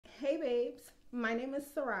My name is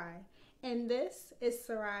Sarai, and this is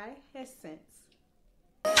Sarai Has Sense.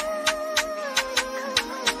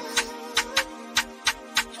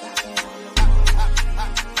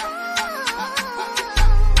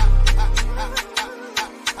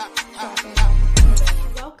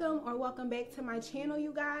 Welcome back to my channel,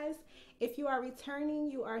 you guys. If you are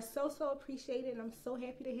returning, you are so appreciated, and I'm so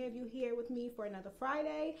happy to have you here with me for another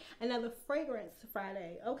Friday, another fragrance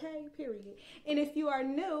Friday, okay, period. And if you are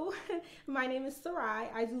new, my name is Sarai.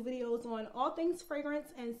 I do videos on all things fragrance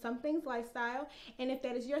and some things lifestyle, and if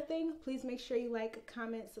that is your thing, please make sure you like,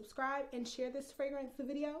 comment, subscribe, and share this fragrance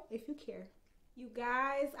video if you care. You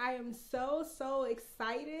guys, I am so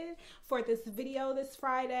excited for this video this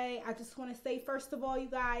Friday. I just want to say, first of all, you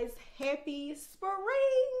guys, happy spring,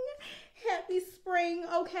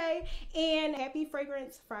 okay, and happy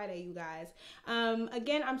fragrance Friday, you guys.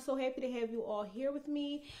 Again, I'm so happy to have you all here with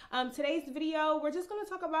me. Today's video, we're just going to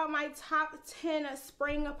talk about my top 10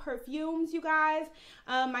 spring perfumes, you guys.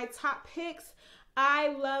 My top picks. I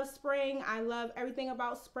love spring. I love everything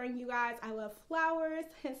about spring, you guys. I love flowers,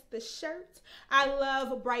 hence the shirt. I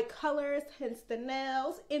love bright colors, hence the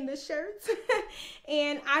nails in the shirt.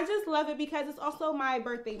 And I just love it because it's also my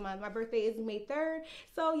birthday month. My birthday is May 3rd.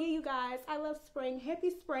 So yeah, you guys, I love spring. Happy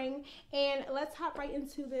spring. And let's hop right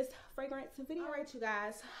into this fragrance video. All right, you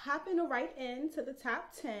guys, hopping right into the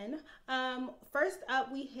top 10. First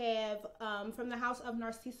up, we have from the house of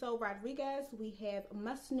Narciso Rodriguez, we have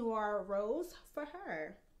Musk Noir Rose for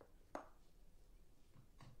her.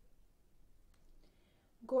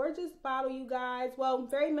 Gorgeous bottle, you guys. Well,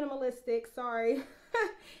 very minimalistic, sorry.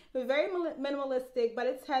 Very minimalistic, but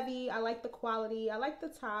it's heavy. I like the quality. I like the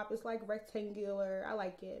top. It's like rectangular. I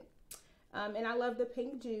like it. And I love the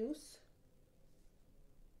pink juice.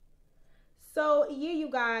 So yeah, you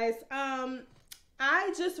guys,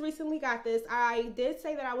 I just recently got this. I did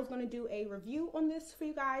say that I was going to do a review on this for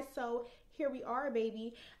you guys, so here we are,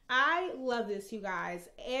 baby. I love this, you guys.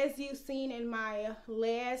 As you've seen in my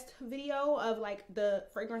last video of like the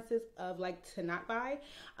fragrances of like to not buy,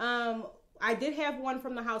 I did have one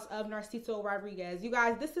from the house of Narciso Rodriguez. You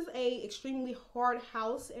guys, this is a extremely hard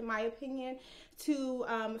house, in my opinion,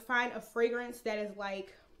 to find a fragrance that is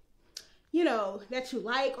like, you know, that you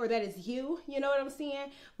like or that is you know what I'm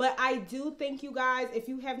saying? But I do think, you guys, if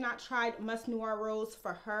you have not tried Musk Noir Rose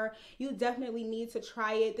for her, you definitely need to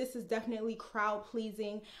try it. This is definitely crowd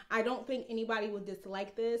pleasing. I don't think anybody would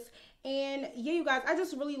dislike this. And yeah, you guys, I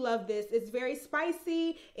just really love this. It's very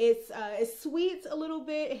spicy. It's sweet a little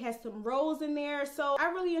bit. It has some rose in there. So I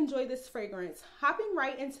really enjoy this fragrance. Hopping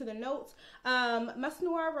right into the notes, Musk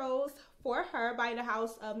Noir Rose for her by the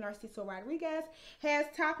house of Narciso Rodriguez has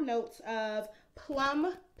top notes of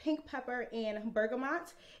plum, pink pepper, and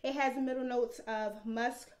bergamot. It has middle notes of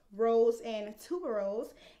musk, rose, and tuberose,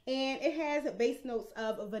 and it has base notes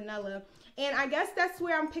of vanilla. And I guess that's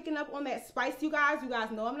where I'm picking up on that spice, you guys. You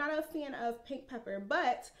guys know I'm not a fan of pink pepper,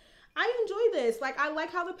 but I enjoy this. Like, I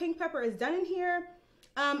like how the pink pepper is done in here.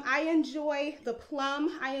 I enjoy the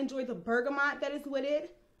plum. I enjoy the bergamot that is with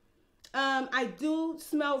it. I do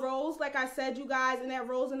smell rose, like I said, you guys, and that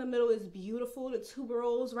rose in the middle is beautiful. The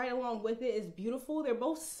tuberose right along with it is beautiful. They're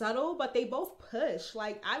both subtle, but they both push.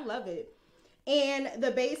 Like, I love it. And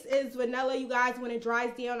the base is vanilla, you guys. When it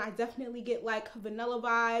dries down, I definitely get like vanilla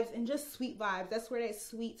vibes and just sweet vibes. That's where that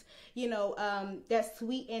sweet, you know, that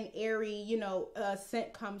sweet and airy, you know,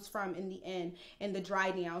 scent comes from in the end and the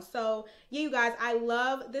dry down. So yeah, you guys, I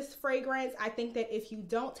love this fragrance. I think that if you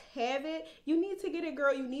don't have it, you need to get it,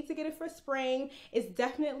 girl. You need to get it for spring. It's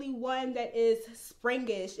definitely one that is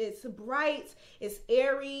springish. It's bright, it's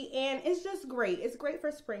airy, and it's just great. It's great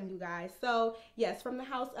for spring, you guys. So yes, from the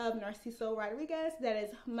house of Narciso Rodriguez, that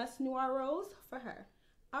is Musk Noir Rose for her.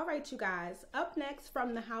 All right, you guys, up next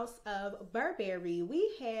from the house of Burberry,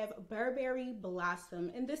 we have Burberry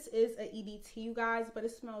Blossom, and this is a EDT, you guys, but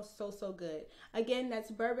it smells so good. Again,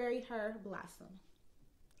 that's Burberry Her Blossom.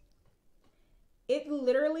 It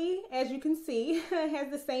literally, as you can see,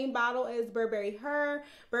 has the same bottle as Burberry Her,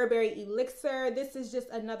 Burberry Elixir. This is just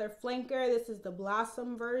another flanker. This is the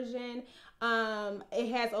Blossom version.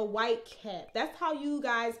 It has a white cap. That's how you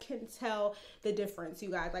guys can tell the difference, you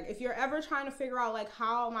guys. Like, if you're ever trying to figure out, like,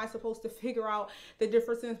 how am I supposed to figure out the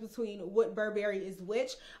differences between what Burberry is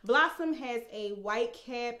which, Blossom has a white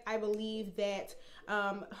cap. I believe that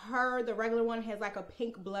the regular one has like a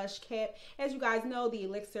pink blush cap. As you guys know, the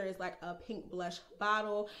Elixir is like a pink blush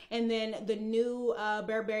bottle, and then the new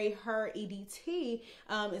Burberry Her EDT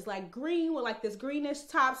is like green with like this greenish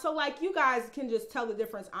top. So like, you guys can just tell the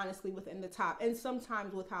difference honestly within the top, and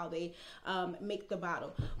sometimes with how they make the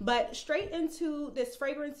bottle. But straight into this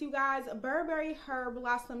fragrance, you guys. Burberry Her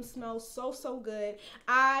Blossom smells so good.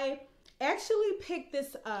 I actually picked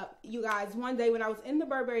this up, you guys, one day when I was in the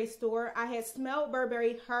Burberry store. I had smelled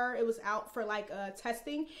Burberry Her. It was out for like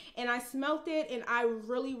testing, and I smelled it, and I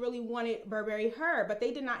really wanted Burberry Her, but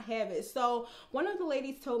they did not have it. So one of the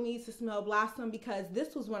ladies told me to smell Blossom because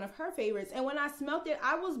this was one of her favorites, and when I smelled it,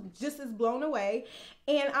 I was just as blown away.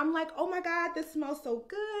 And I'm like, oh my God, this smells so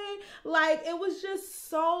good. Like, it was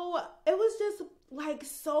just like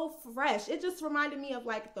so fresh. It just reminded me of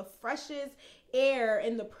like the freshest air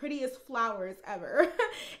and the prettiest flowers ever.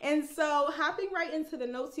 And so hopping right into the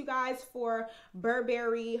notes, you guys, for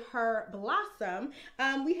Burberry Her Blossom,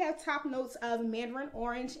 we have top notes of mandarin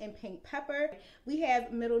orange and pink pepper. We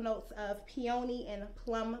have middle notes of peony and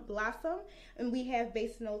plum blossom, and we have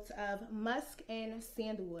base notes of musk and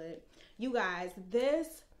sandalwood. You guys,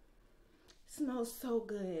 this smells so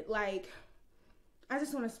good. Like, I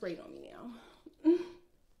just want to spray it on me now.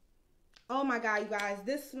 Oh my God, you guys,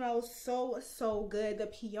 this smells so good. The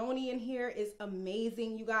peony in here is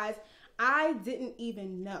amazing, you guys. I didn't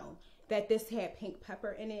even know that this had pink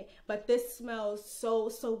pepper in it, but this smells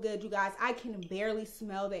so good, you guys. I can barely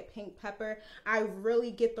smell that pink pepper. I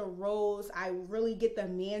really get the rose. I really get the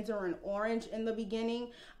mandarin orange in the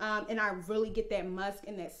beginning, and I really get that musk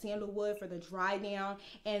and that sandalwood for the dry down.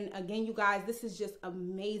 And again, you guys, this is just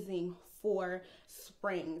amazing for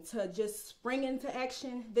spring, to just spring into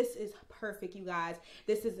action. This is perfect, you guys.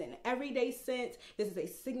 This is an everyday scent. This is a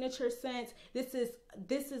signature scent. This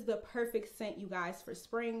is the perfect scent, you guys, for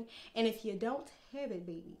spring. And if you don't have it,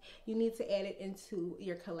 baby, you need to add it into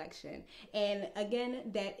your collection. And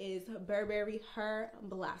again, that is Burberry Her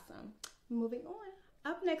Blossom. Moving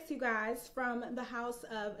on. Up next, you guys, from the house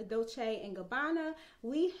of Dolce & Gabbana,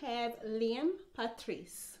 we have Liam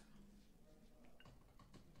Patrice.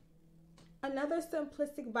 Another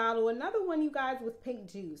simplistic bottle, another one, you guys, with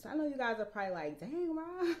pink juice. I know you guys are probably like, dang,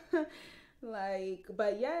 Mom. Like,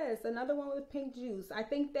 but yes, another one with pink juice. I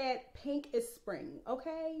think that pink is spring,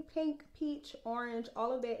 okay? Pink, peach, orange,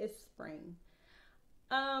 all of that is spring.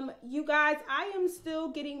 You guys, I am still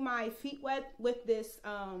getting my feet wet with this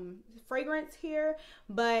fragrance here,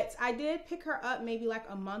 but I did pick her up maybe like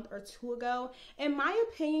a month or two ago. In my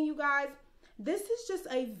opinion, you guys, this is just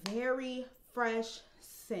a very fresh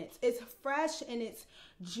scent. It's fresh and it's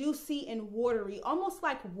juicy and watery, almost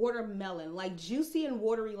like watermelon, like juicy and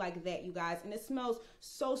watery like that, you guys. And it smells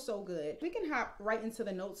so good. We can hop right into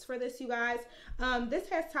the notes for this, you guys. This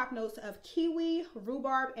has top notes of kiwi,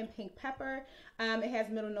 rhubarb, and pink pepper. It has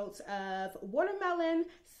middle notes of watermelon,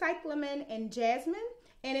 cyclamen, and jasmine.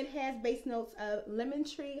 And it has base notes of lemon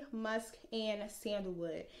tree, musk, and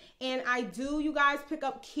sandalwood. And I do, you guys, pick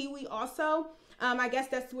up kiwi also. I guess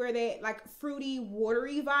that's where that like fruity,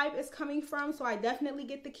 watery vibe is coming from. So I definitely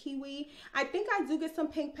get the kiwi. I think I do get some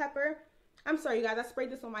pink pepper. I'm sorry, you guys, I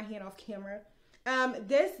sprayed this on my hand off camera.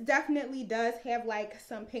 This definitely does have like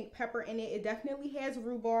some pink pepper in it. It definitely has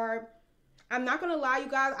rhubarb. I'm not gonna lie, you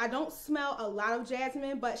guys, I don't smell a lot of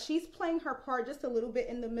jasmine, but she's playing her part just a little bit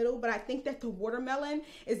in the middle. But I think that the watermelon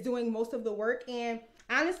is doing most of the work. And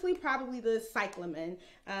honestly, probably the cyclamen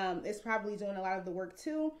is probably doing a lot of the work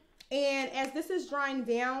too. And as this is drying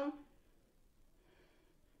down,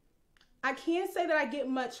 I can't say that I get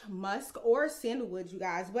much musk or sandalwood, you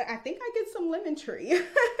guys, but I think I get some lemon tree.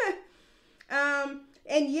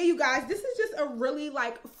 And yeah, you guys, this is just a really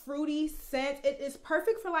like fruity scent. It is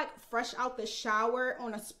perfect for like fresh out the shower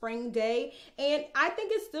on a spring day. And I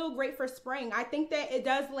think it's still great for spring. I think that it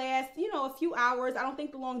does last, you know, a few hours. I don't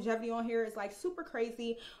think the longevity on here is like super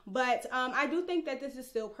crazy, but I do think that this is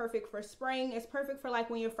still perfect for spring. It's perfect for like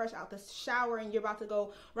when you're fresh out the shower and you're about to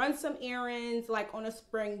go run some errands like on a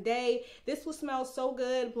spring day. This will smell so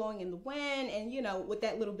good blowing in the wind and, you know, with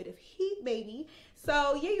that little bit of heat, baby.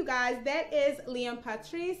 So yeah, you guys, that is Liam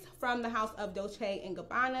Patrice from the house of Dolce &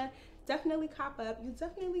 Gabbana. Definitely cop up. You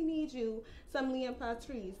definitely need you some Liam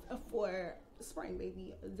Patrice for spring,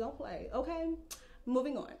 baby. Don't play, okay?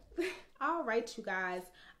 Moving on. All right, you guys.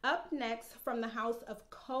 Up next from the house of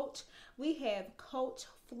Coach, we have Coach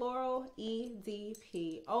Floral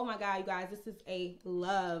EDP. Oh my God, you guys, this is a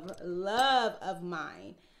love of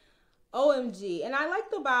mine. OMG. And I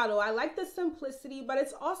like the bottle. I like the simplicity, but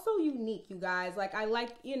it's also unique, you guys. Like, I like,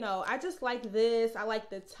 you know, I just like this. I like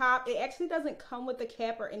the top. It actually doesn't come with a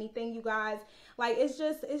cap or anything, you guys. Like, it's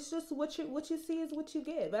just what you see is what you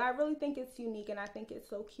get. But I really think it's unique, and I think it's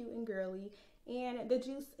so cute and girly. And the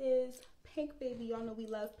juice is pink, baby. Y'all know we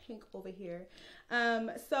love pink over here.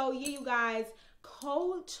 So yeah, you guys,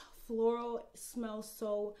 Coach floral smells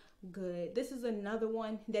so good. This is another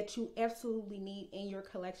one that you absolutely need in your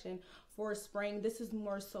collection for spring. This is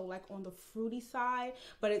more so like on the fruity side,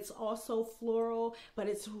 but it's also floral, but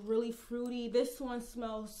it's really fruity. This one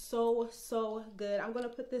smells so good. I'm gonna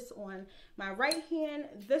put this on my right hand.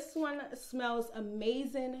 This one smells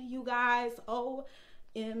amazing, you guys.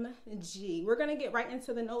 OMG. We're gonna get right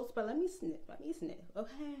into the notes, but let me sniff,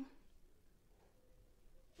 okay?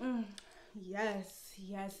 Yes,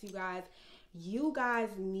 you guys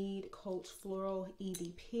need Coach Floral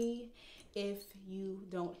EDP. If you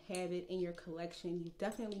don't have it in your collection, you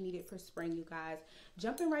definitely need it for spring, you guys.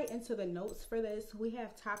 Jumping right into the notes for this, we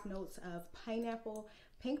have top notes of pineapple,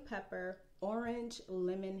 pink pepper, orange,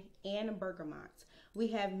 lemon, and bergamot. We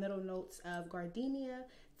have middle notes of gardenia,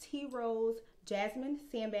 tea rose, jasmine,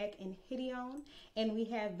 sambac, and hidione. And we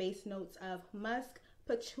have base notes of musk,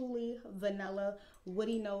 patchouli, vanilla,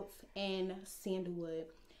 woody notes, and sandalwood.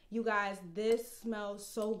 You guys, this smells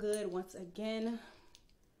so good. Once again,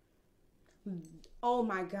 oh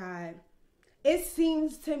my God. It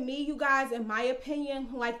seems to me, you guys, in my opinion,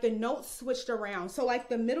 like the notes switched around. So like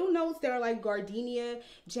the middle notes that are like gardenia,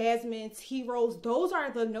 jasmine, tea rose, those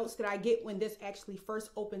are the notes that I get when this actually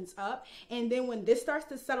first opens up. And then when this starts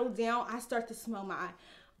to settle down, I start to smell my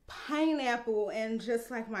pineapple and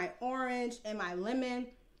just like my orange and my lemon.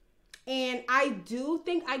 And I do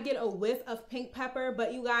think I get a whiff of pink pepper,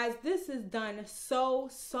 but you guys, this is done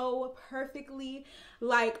so perfectly.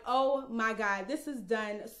 Like, oh my God, this is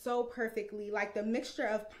done so perfectly. Like the mixture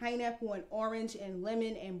of pineapple and orange and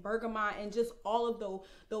lemon and bergamot and just all of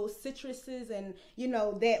those citruses, and you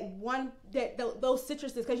know, those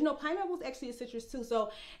citruses, because you know, pineapple is actually a citrus too. So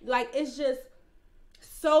like, it's just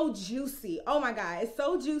so juicy. Oh my God, it's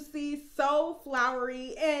so juicy, so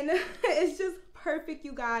flowery, and it's just perfect,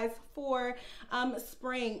 you guys, for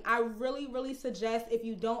spring. I really suggest, if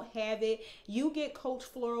you don't have it, you get Coach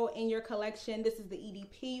Floral in your collection. This is the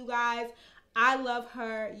EDP, you guys. I love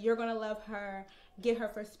her. You're gonna love her. Get her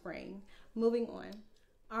for spring. Moving on.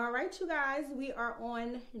 All right, you guys, we are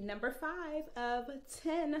on number 5 of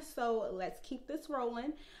 10, so let's keep this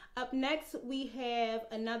rolling. Up next, we have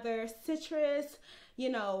another citrus, you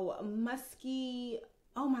know, musky,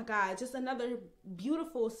 oh my God, just another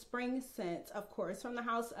beautiful spring scent, of course, from the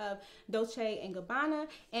house of Dolce & Gabbana,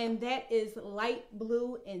 and that is Light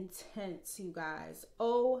Blue Intense, you guys.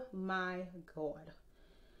 Oh my God.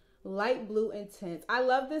 Light Blue Intense. I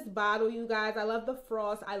love this bottle, you guys. I love the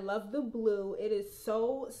frost. I love the blue. It is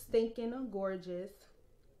so stinking gorgeous.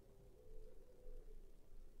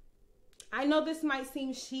 I know this might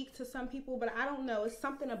seem chic to some people, but I don't know. It's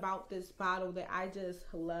something about this bottle that I just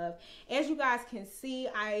love. As you guys can see,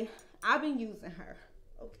 I've been using her,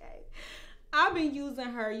 okay? I've been using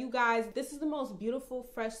her, you guys. This is the most beautiful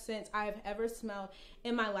fresh scent I have ever smelled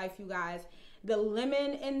in my life, you guys. The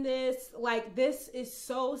lemon in this, like, this is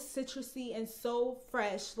so citrusy and so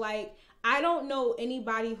fresh. Like, I don't know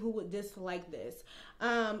anybody who would dislike this.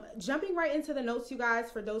 Jumping right into the notes, you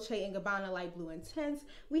guys, for Dolce & Gabbana Light Blue Intense,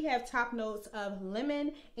 we have top notes of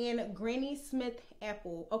lemon and Granny Smith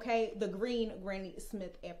apple, okay? The green Granny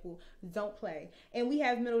Smith apple, don't play. And we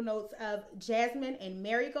have middle notes of jasmine and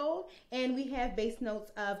marigold, and we have base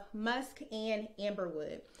notes of musk and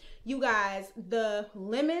amberwood. You guys, the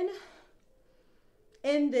lemon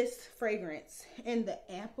in this fragrance and the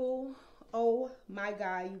apple, oh my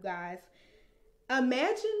God, you guys.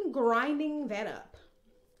 Imagine grinding that up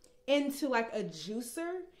into like a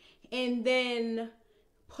juicer and then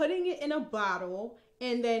putting it in a bottle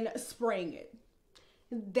and then spraying it.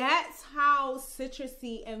 That's how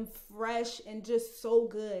citrusy and fresh and just so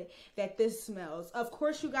good that this smells. Of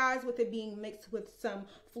course, you guys, with it being mixed with some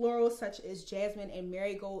florals such as jasmine and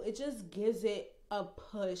marigold, it just gives it a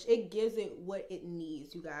push. It gives it what it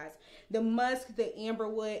needs, you guys. The musk, the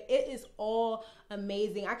amberwood, it is all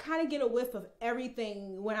amazing. I kind of get a whiff of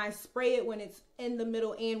everything when I spray it, when it's in the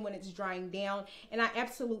middle and when it's drying down, and I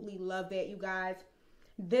absolutely love that, you guys.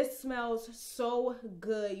 This smells so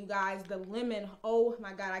good, you guys. The lemon, oh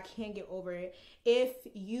my God, I can't get over it. If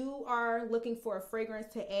you are looking for a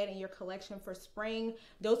fragrance to add in your collection for spring,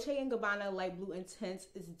 Dolce & Gabbana Light Blue Intense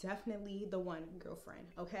is definitely the one, girlfriend,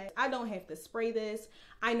 okay? I don't have to spray this.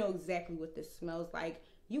 I know exactly what this smells like.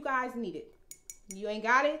 You guys need it. You ain't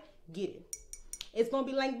got it, get it. It's going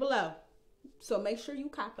to be linked below, so make sure you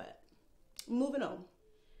cop it. Moving on.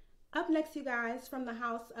 Up next, you guys, from the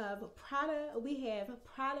house of Prada, we have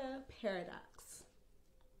Prada Paradox.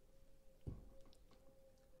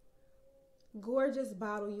 Gorgeous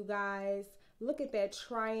bottle, you guys. Look at that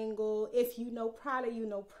triangle. If you know Prada, you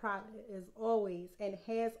know Prada is always and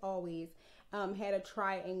has always had a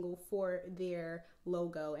triangle for their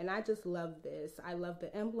logo. And I just love this. I love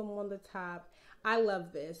the emblem on the top. I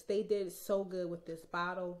love this. They did so good with this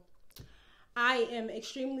bottle. I am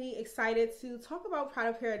extremely excited to talk about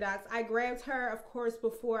Product Paradox. I grabbed her, of course,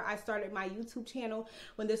 before I started my YouTube channel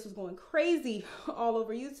when this was going crazy all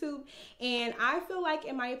over YouTube. And I feel like,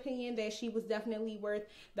 in my opinion, that she was definitely worth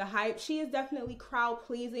the hype. She is definitely crowd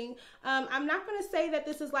pleasing. I'm not going to say that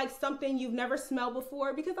this is like something you've never smelled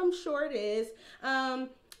before, because I'm sure it is.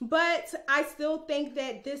 But I still think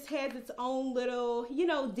that this has its own little, you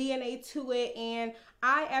know, DNA to it. And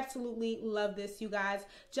I absolutely love this, you guys.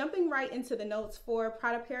 Jumping right into the notes for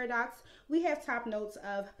Product Paradox, we have top notes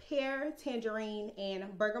of pear, tangerine,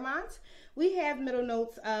 and bergamot. We have middle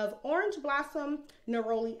notes of orange blossom,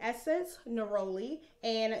 neroli essence, neroli,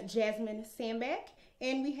 and jasmine sambac.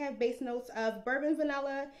 And we have base notes of bourbon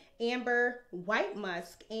vanilla, amber, white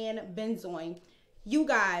musk, and benzoin. You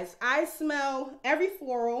guys, I smell every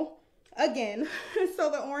floral again.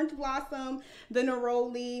 So the orange blossom, the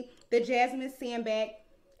neroli, the jasmine sambac,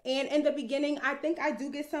 and in the beginning, I think I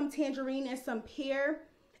do get some tangerine and some pear.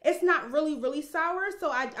 It's not really sour,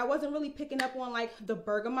 so I wasn't really picking up on like the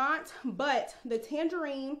bergamot, but the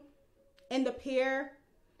tangerine and the pear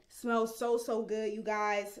smells so good, you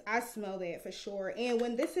guys. I smell that for sure. And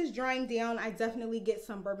when this is drying down, I definitely get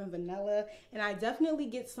some bourbon vanilla, and I definitely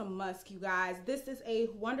get some musk, you guys. This is a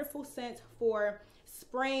wonderful scent for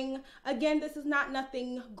spring. Again, this is not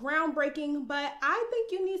nothing groundbreaking, but I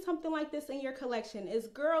think you need something like this in your collection. It's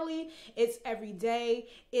girly, it's everyday,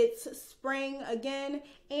 it's spring again,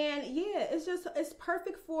 and yeah, it's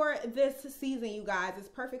perfect for this season, you guys. It's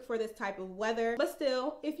perfect for this type of weather. But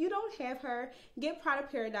still, if you don't have her, get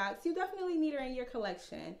Product Paradox. You definitely need her in your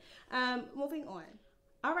collection. Moving on.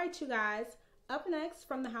 All right, you guys, up next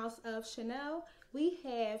from the house of Chanel, we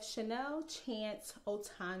have Chanel Chance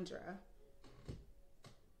Otandra.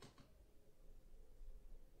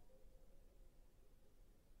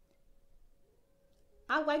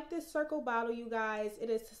 I like this circle bottle, you guys. It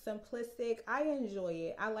is simplistic. I enjoy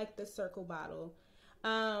it. I like the circle bottle.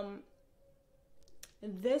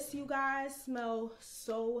 This, you guys, smells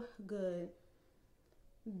so good.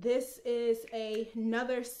 This is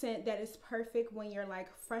another scent that is perfect when you're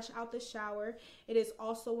like fresh out the shower. It is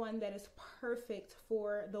also one that is perfect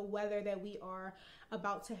for the weather that we are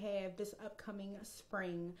about to have this upcoming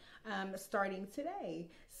spring, starting today.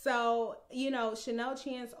 So, you know, Chanel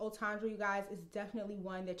Chance Otandra, you guys, is definitely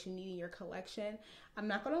one that you need in your collection. I'm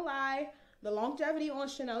not gonna lie, the longevity on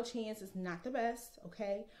Chanel Chance is not the best,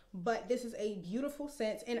 okay? But this is a beautiful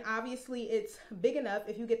scent, and obviously it's big enough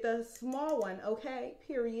if you get the small one, okay?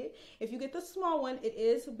 Period. If you get the small one, it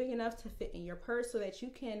is big enough to fit in your purse so that you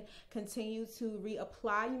can continue to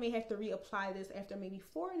reapply. You may have to reapply this after maybe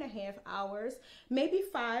 4.5 hours, maybe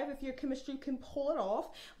 5 if your chemistry can pull it off.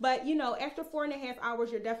 But, you know, after 4.5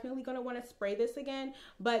 hours, you're definitely going to want to spray this again.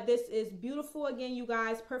 But this is beautiful again, you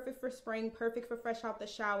guys. Perfect for spring, perfect for fresh out the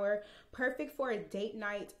shower, perfect for a date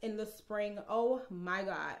night in the spring. Oh my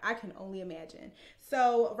God, I can only imagine.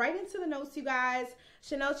 So right into the notes, you guys.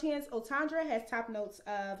 Chanel Chance Otandra has top notes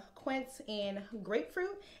of quince and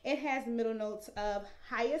grapefruit. It has middle notes of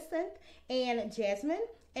hyacinth and jasmine,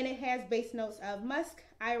 and it has base notes of musk,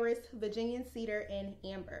 iris, Virginian cedar, and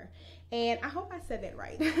amber. And I hope I said that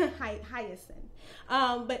right. Hyacinth.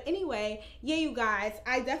 But anyway, yeah, you guys,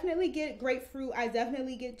 I definitely get grapefruit, I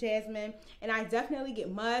definitely get jasmine, and I definitely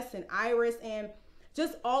get musk and iris and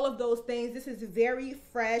just all of those things. This is very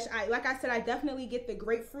fresh. Like I said, I definitely get the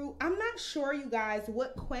grapefruit. I'm not sure, you guys,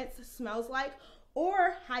 what quince smells like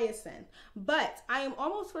or hyacinth, but I am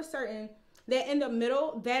almost for certain that in the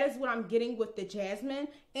middle, that is what I'm getting with the jasmine.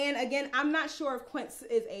 And again, I'm not sure if quince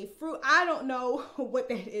is a fruit. I don't know what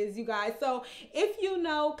that is, you guys. So if you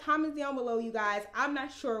know, comment down below, you guys. I'm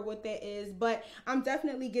not sure what that is, but I'm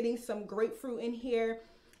definitely getting some grapefruit in here.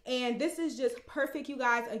 And this is just perfect, you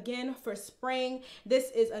guys, again, for spring. This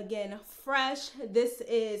is, again, fresh. This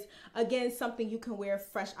is, again, something you can wear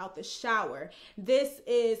fresh out the shower. This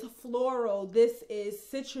is floral. This is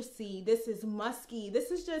citrusy. This is musky. This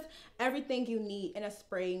is just everything you need in a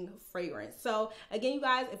spring fragrance. So, again, you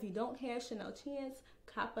guys, if you don't have Chanel Chance,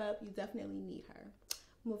 cop up. You definitely need her.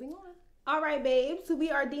 Moving on. All right, babes, so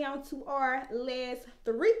we are down to our last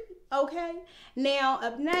 3, okay? Now,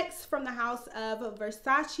 up next from the house of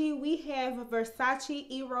Versace, we have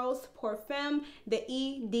Versace Eros Perfume, the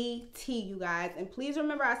EDT, you guys. And please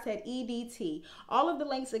remember I said EDT. All of the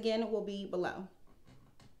links, again, will be below.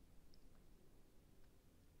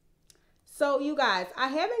 So, you guys, I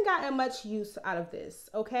haven't gotten much use out of this,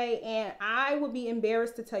 okay? And I would be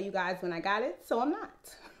embarrassed to tell you guys when I got it, so I'm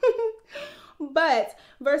not. But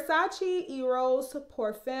Versace Eros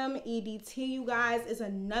Perfume EDT, you guys, is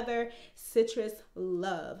another citrus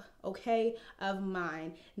love, okay, of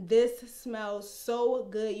mine. This smells so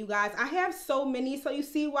good, you guys. I have so many, so you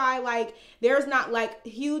see why like there's not like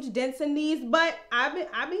huge dents in these, but I've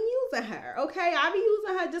been using her, okay? I be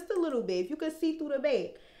using her just a little bit. If you could see through the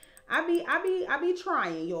bag. I be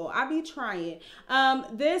trying, y'all. I be trying.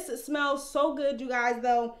 This smells so good, you guys,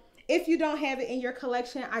 though. If you don't have it in your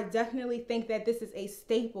collection, I definitely think that this is a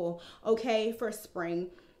staple, okay, for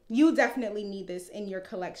spring. You definitely need this in your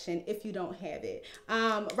collection if you don't have it.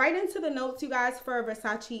 Right into the notes, you guys, for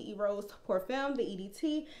Versace Eros Perfume, the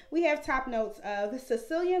EDT. We have top notes of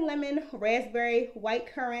Sicilian lemon, raspberry, white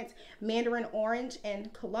currant, mandarin orange,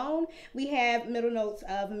 and cologne. We have middle notes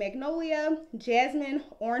of magnolia, jasmine,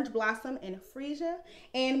 orange blossom, and freesia.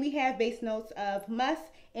 And we have base notes of musk,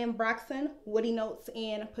 ambroxan, woody notes,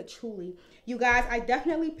 and patchouli. You guys, I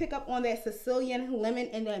definitely pick up on that Sicilian lemon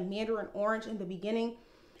and that mandarin orange in the beginning.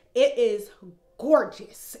 It is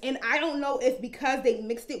gorgeous. And I don't know if because they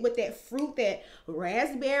mixed it with that fruit, that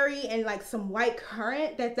raspberry and like some white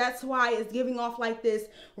currant, that's why it's giving off like this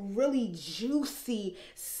really juicy,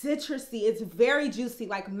 citrusy. It's very juicy,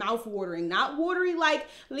 like mouth-watering. Not watery like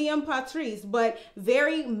Liam Patrice, but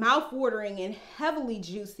very mouth-watering and heavily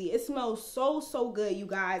juicy. It smells so good, you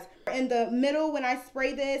guys. In the middle, when I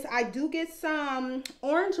spray this, I do get some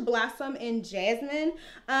orange blossom and jasmine.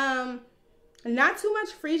 Not too much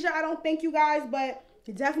freesia, I don't think, you guys, but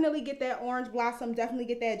definitely get that orange blossom, definitely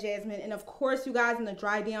get that jasmine. And of course, you guys, in the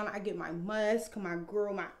dry down, I get my musk, my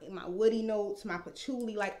girl, my woody notes, my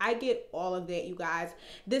patchouli. Like, I get all of that, you guys.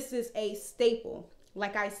 This is a staple,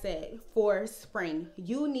 like I said, for spring.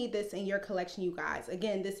 You need this in your collection, you guys.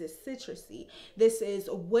 Again, this is citrusy, this is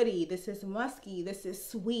woody, this is musky, this is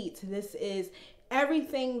sweet, this is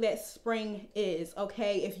everything that spring is,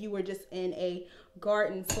 okay? If you were just in a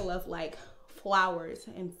garden full of like flowers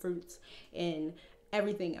and fruits and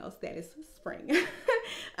everything else that is spring.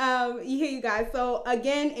 You guys, so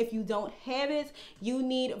again, if you don't have it, you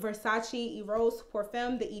need Versace Eros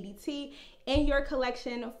Perfume, the EDT, in your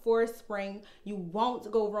collection for spring. You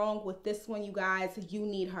won't go wrong with this one, you guys. You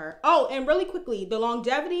need her. Oh, and really quickly, the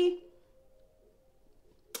longevity,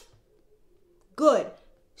 good.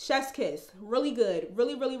 Chef's kiss, really good,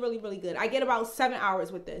 really good. I get about 7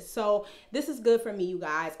 hours with this, so this is good for me, you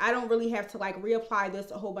guys. I don't really have to like reapply this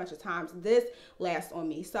a whole bunch of times. This lasts on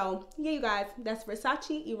me. So yeah, you guys, that's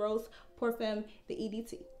Versace Eros Perfume, the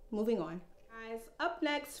EDT. Moving on, guys. Up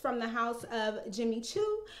next, from the house of Jimmy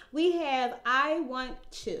Choo, we have I Want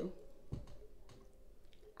Choo.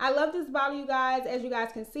 I love this bottle, you guys. As you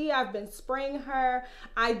guys can see, I've been spraying her.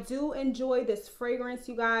 I do enjoy this fragrance,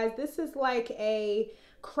 you guys. This is like a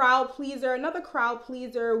crowd pleaser, another crowd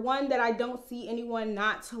pleaser, one that I don't see anyone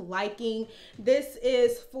not liking. This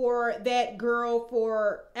is for that girl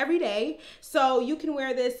for every day, so you can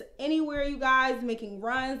wear this anywhere, you guys, making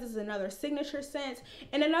runs. This is another signature scent,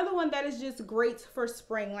 and another one that is just great for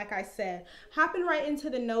spring, like I said. Hopping right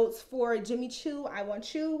into the notes for Jimmy Choo, I Want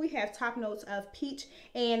Choo, we have top notes of peach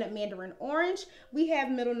and mandarin orange. We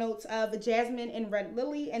have middle notes of jasmine and red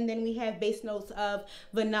lily, and then we have base notes of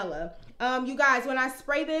vanilla. You guys, when I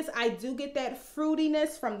spray this, I do get that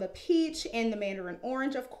fruitiness from the peach and the mandarin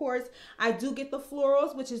orange, of course. I do get the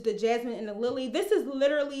florals, which is the jasmine and the lily. This is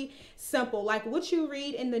literally simple. Like, what you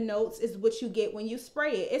read in the notes is what you get when you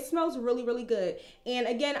spray it. It smells really good. And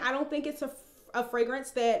again, I don't think it's a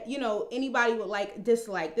fragrance that, you know, anybody would like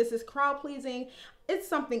dislike. This is crowd pleasing. It's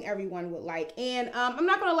something everyone would like. And I'm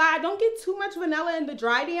not gonna lie, I don't get too much vanilla in the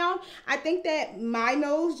dry down. I think that my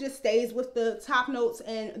nose just stays with the top notes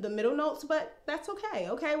and the middle notes, but that's okay.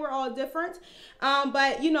 Okay, we're all different.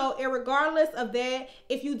 But you know, irregardless of that,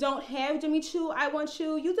 if you don't have Jimmy Choo I Want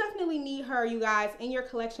Choo, you definitely need her, you guys, in your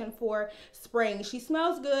collection for spring. She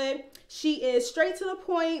smells good. She is straight to the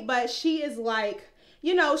point, but she is like,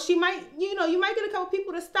 you know, she might, you know, you might get a couple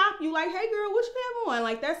people to stop you like, hey girl, what you have on?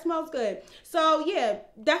 Like, that smells good. So yeah,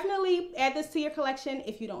 definitely add this to your collection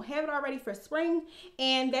if you don't have it already for spring.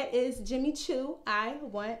 And that is Jimmy Choo I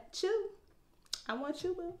Want Choo. I want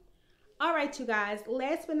you, boo. All right, you guys,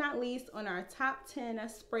 last but not least, on our top 10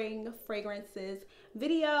 spring fragrances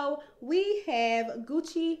video, we have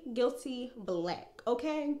Gucci Guilty Black,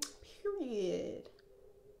 okay? Period.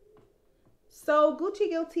 So Gucci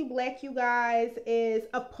Guilty Black, you guys, is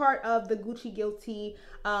a part of the Gucci Guilty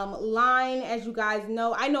line. As you guys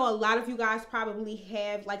know, I know a lot of you guys probably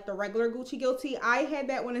have like the regular Gucci Guilty. I had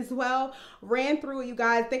that one as well, ran through it, you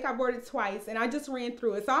guys. I think I bought it twice and I just ran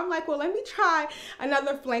through it. So I'm like, well, let me try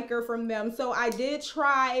another flanker from them. So I did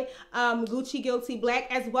try Gucci Guilty Black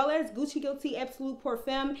as well as Gucci Guilty Absolute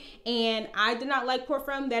Perfume, and I did not like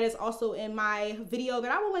Perfume. That is also in my video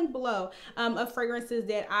that I will link below of fragrances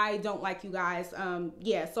that I don't like, you guys.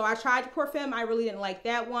 Yeah, so I tried Perfume. I really didn't like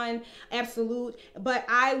that one, Absolute, but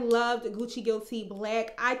I loved Gucci Guilty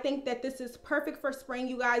Black. I think that this is perfect for spring,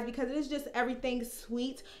 you guys, because it's just everything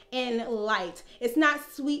sweet and light. It's not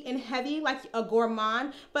sweet and heavy like a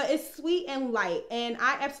gourmand, but it's sweet and light, and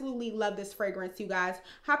I absolutely love this fragrance, you guys.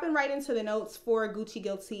 Hopping right into the notes for Gucci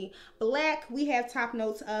Guilty Black, we have top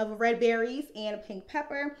notes of red berries and pink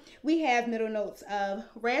pepper. We have middle notes of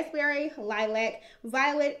raspberry, lilac,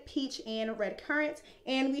 violet, peach, and red currant,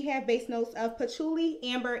 and we have base notes of patchouli,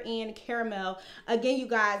 amber, and caramel. Again, you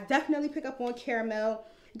guys, definitely pick up on caramel,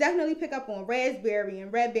 definitely pick up on raspberry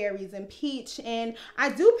and red berries and peach, and I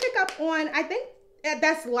do pick up on, I think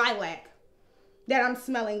that's lilac that I'm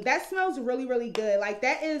smelling. That smells really, really good. Like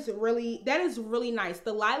that is really nice.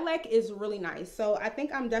 The lilac is really nice. So I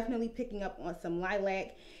think I'm definitely picking up on some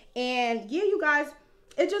lilac. And yeah, you guys,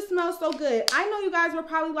 it just smells so good. I know you guys were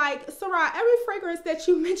probably like, Sarah, every fragrance that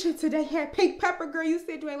you mentioned today had pink pepper. Girl, you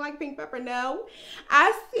said you ain't like pink pepper. No,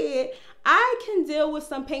 I said I can deal with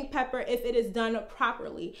some pink pepper if it is done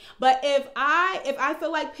properly. But if I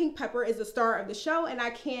feel like pink pepper is the star of the show and I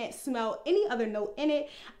can't smell any other note in it,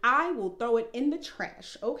 I will throw it in the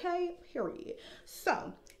trash. Okay, period.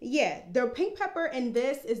 So yeah, the pink pepper in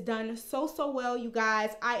this is done so well, you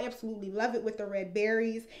guys. I absolutely love it with the red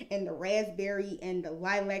berries and the raspberry and the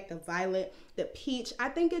lilac, the violet, the peach. I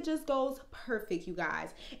think it just goes perfect, you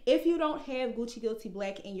guys. If you don't have Gucci Guilty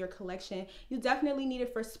Black in your collection, you definitely need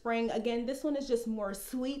it for spring. Again, this one is just more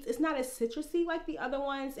sweet. It's not as citrusy like the other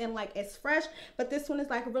ones and like as fresh, but this one is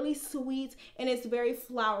like really sweet and it's very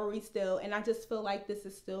flowery still, and I just feel like this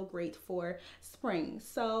is still great for spring.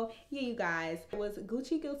 So yeah, you guys, it was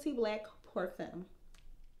Gucci Guilty Black Perfume.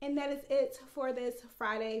 And that is it for this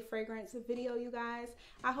Friday fragrance video, you guys.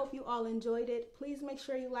 I hope you all enjoyed it. Please make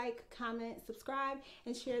sure you like, comment, subscribe,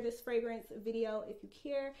 and share this fragrance video if you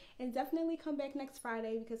care. And definitely come back next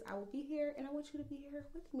Friday because I will be here and I want you to be here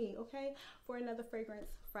with me, okay, for another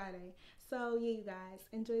Fragrance Friday. So yeah, you guys,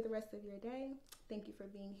 enjoy the rest of your day. Thank you for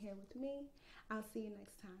being here with me. I'll see you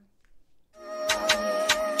next time.